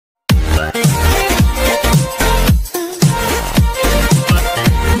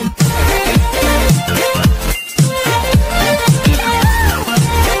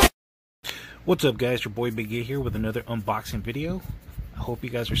What's up, guys? Your boy Big A here with another unboxing video. I hope you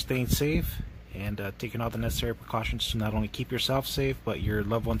guys are staying safe and taking all the necessary precautions to not only keep yourself safe but your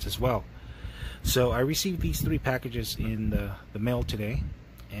loved ones as well. So I received these three packages in the mail today,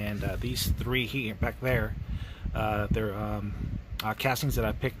 and these three here back there, they're castings that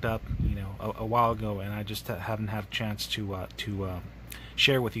I picked up, a while ago, and I just haven't had a chance to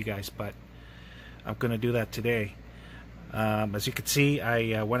share with you guys, but I'm gonna do that today. As you can see,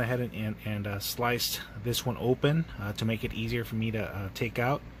 I went ahead and sliced this one open to make it easier for me to take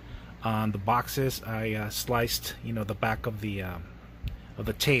out. On the boxes, I sliced the back of the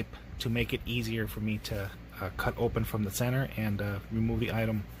tape to make it easier for me to cut open from the center and remove the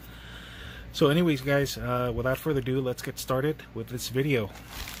item. So anyways, guys, without further ado, let's get started with this video.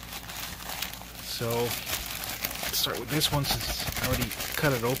 So let's start with this one since I already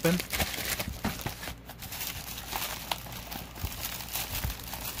cut it open.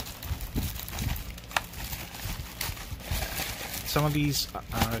 Some of these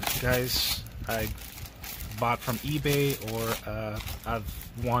guys I bought from eBay, or I've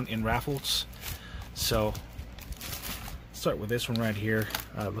won in raffles. So start with this one right here.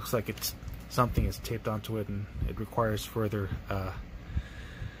 Looks like something is taped onto it and it requires further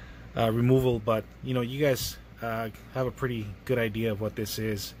removal, but you guys have a pretty good idea of what this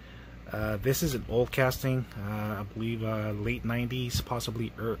is. This is an old casting, I believe late 90s,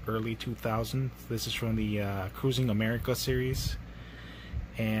 possibly early 2000s. This is from the Cruising America series,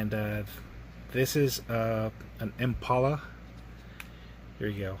 and this is an Impala. Here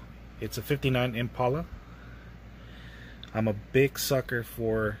you go. It's a 59 Impala. I'm a big sucker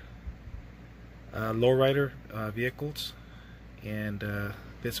for lowrider vehicles, and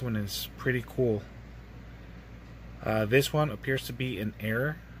this one is pretty cool. This one appears to be an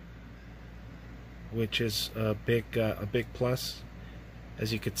Air, which is a big plus.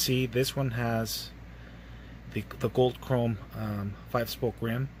 As you can see, this one has the gold chrome 5-spoke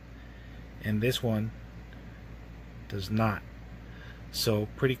rim, and this one does not. So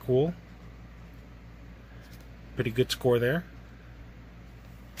pretty cool, pretty good score there.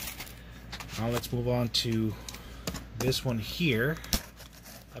 Now let's move on to this one here.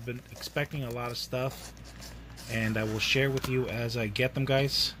 I've been expecting a lot of stuff, and I will share with you as I get them,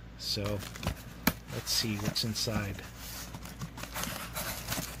 guys. So let's see what's inside.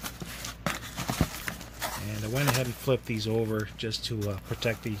 And I went ahead and flipped these over just to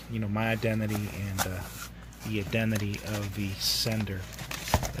protect the my identity and the identity of the sender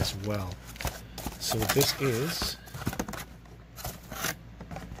as well. So this is,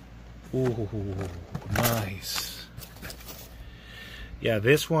 ooh, nice. Yeah,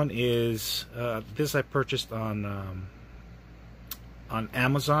 this one is this I purchased on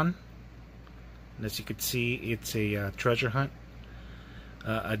Amazon. And as you can see, it's a treasure hunt.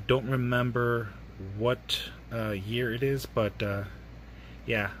 I don't remember what year it is, but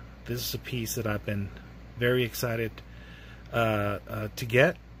yeah, this is a piece that I've been very excited to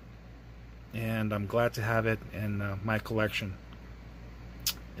get, and I'm glad to have it in my collection.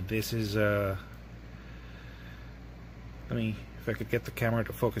 This is let me, if I could get the camera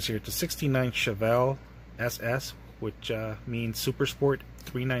to focus here. It's a 69 Chevelle SS, which means Super Sport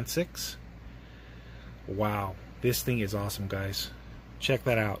 396. Wow, this thing is awesome, guys. Check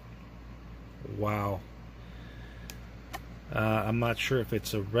that out. Wow. I'm not sure if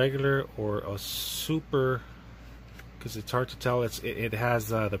it's a regular or a super, because it's hard to tell. It has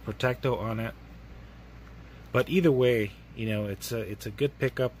the Protecto on it, but either way, it's a good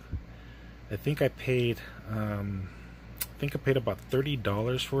pickup. I think I paid about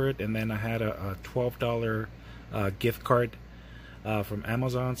 $30 for it, and then I had a $12 gift card from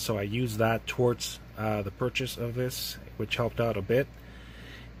Amazon, so I used that towards the purchase of this, which helped out a bit.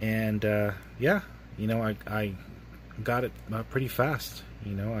 And yeah, I got it pretty fast.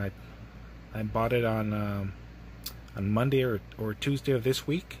 I bought it on Monday or Tuesday of this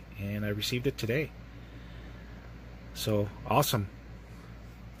week, and I received it today. So awesome.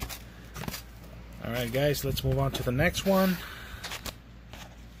 Alright, guys, let's move on to the next one.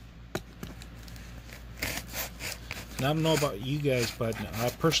 Now, I don't know about you guys, but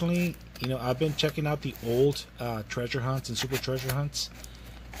personally, I've been checking out the old treasure hunts and super treasure hunts,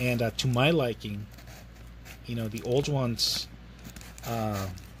 and to my liking, the old ones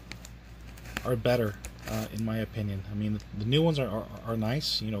are better, in my opinion. I mean, the new ones are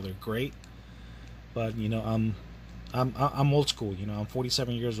nice, they're great, but I'm old school. I'm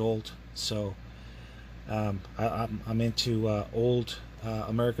 47 years old, so I'm into old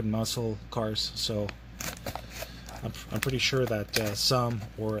American muscle cars. So I'm pretty sure that some,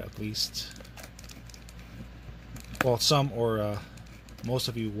 or at least, well, some or most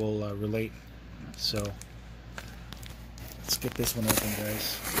of you will relate So let's get this one open,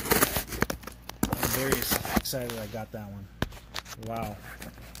 guys. I'm very excited I got that one. Wow.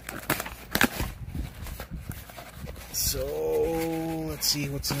 So let's see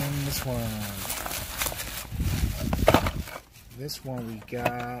what's in this one. This one we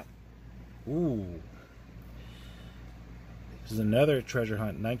got, ooh, this is another treasure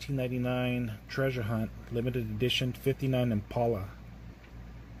hunt, 1999 treasure hunt, limited edition 59 Impala.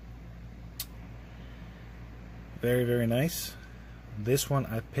 Very, very nice. This one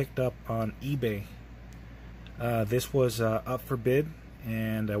I picked up on eBay. This was up for bid,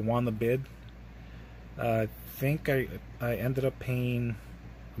 and I won the bid. I think I ended up paying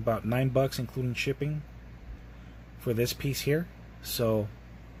about $9 including shipping for this piece here. So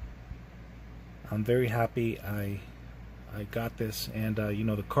I'm very happy I got this, and you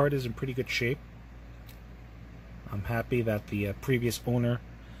know, the card is in pretty good shape. I'm happy that the previous owner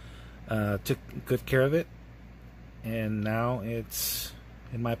took good care of it, and now it's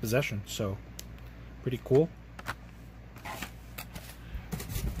in my possession. So pretty cool.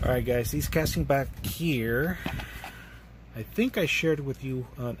 Alright guys, these casting back here, I think I shared with you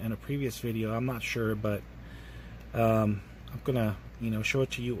in a previous video, I'm not sure, but I'm gonna, you know, show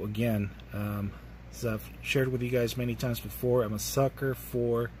it to you again. As I've shared with you guys many times before, I'm a sucker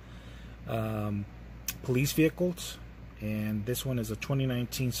for police vehicles, and this one is a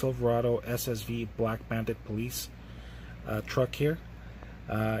 2019 Silverado SSV Black Bandit police truck here.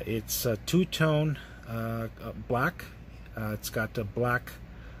 It's a two-tone black. It's got the black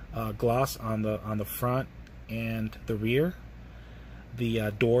gloss on the front and the rear.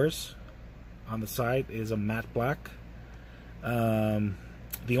 The doors on the side is a matte black.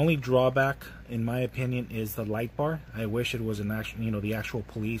 The only drawback, in my opinion, is the light bar. I wish it was an actual, you know, the actual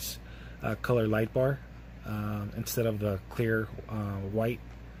police color light bar instead of the clear white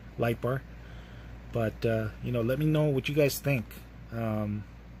light bar. But you know, let me know what you guys think. I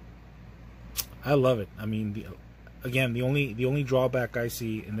love it. I mean, again, the only drawback I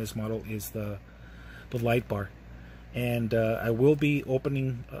see in this model is the light bar, and I will be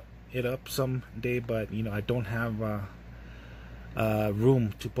opening it up someday, but you know, I don't have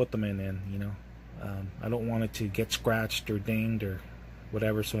room to put them in, you know. I don't want it to get scratched or dinged or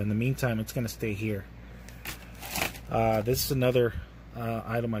whatever, so in the meantime it's gonna stay here. This is another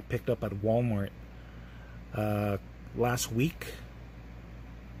item I picked up at Walmart last week.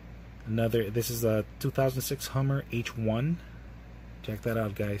 This is a 2006 Hummer H1. Check that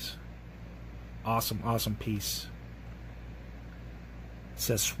out, guys. Awesome piece. It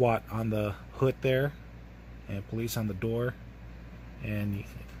says SWAT on the hood there, and police on the door, and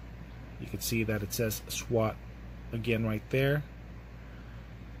you can see that it says SWAT again right there.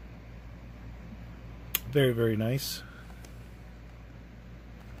 Very, very nice.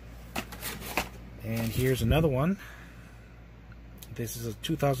 And here's another one. This is a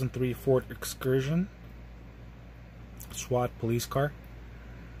 2003 Ford Excursion SWAT police car.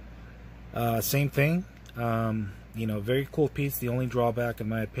 Same thing. You know, very cool piece. The only drawback, in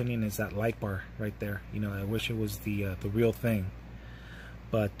my opinion, is that light bar right there. You know, I wish it was the real thing,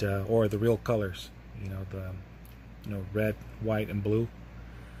 but or the real colors. You know, the red, white, and blue.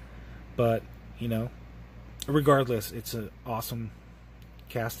 But you know, regardless, it's an awesome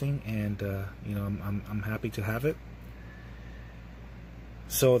casting, and you know, I'm happy to have it.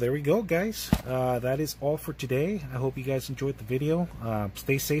 So there we go, guys. That is all for today. I hope you guys enjoyed the video.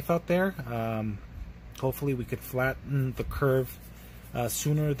 Stay safe out there. Hopefully we could flatten the curve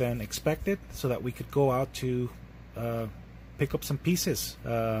sooner than expected, so that we could go out to pick up some pieces.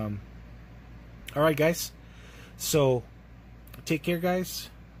 Alright guys, so take care guys.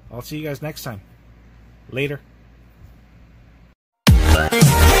 I'll see you guys next time. Later.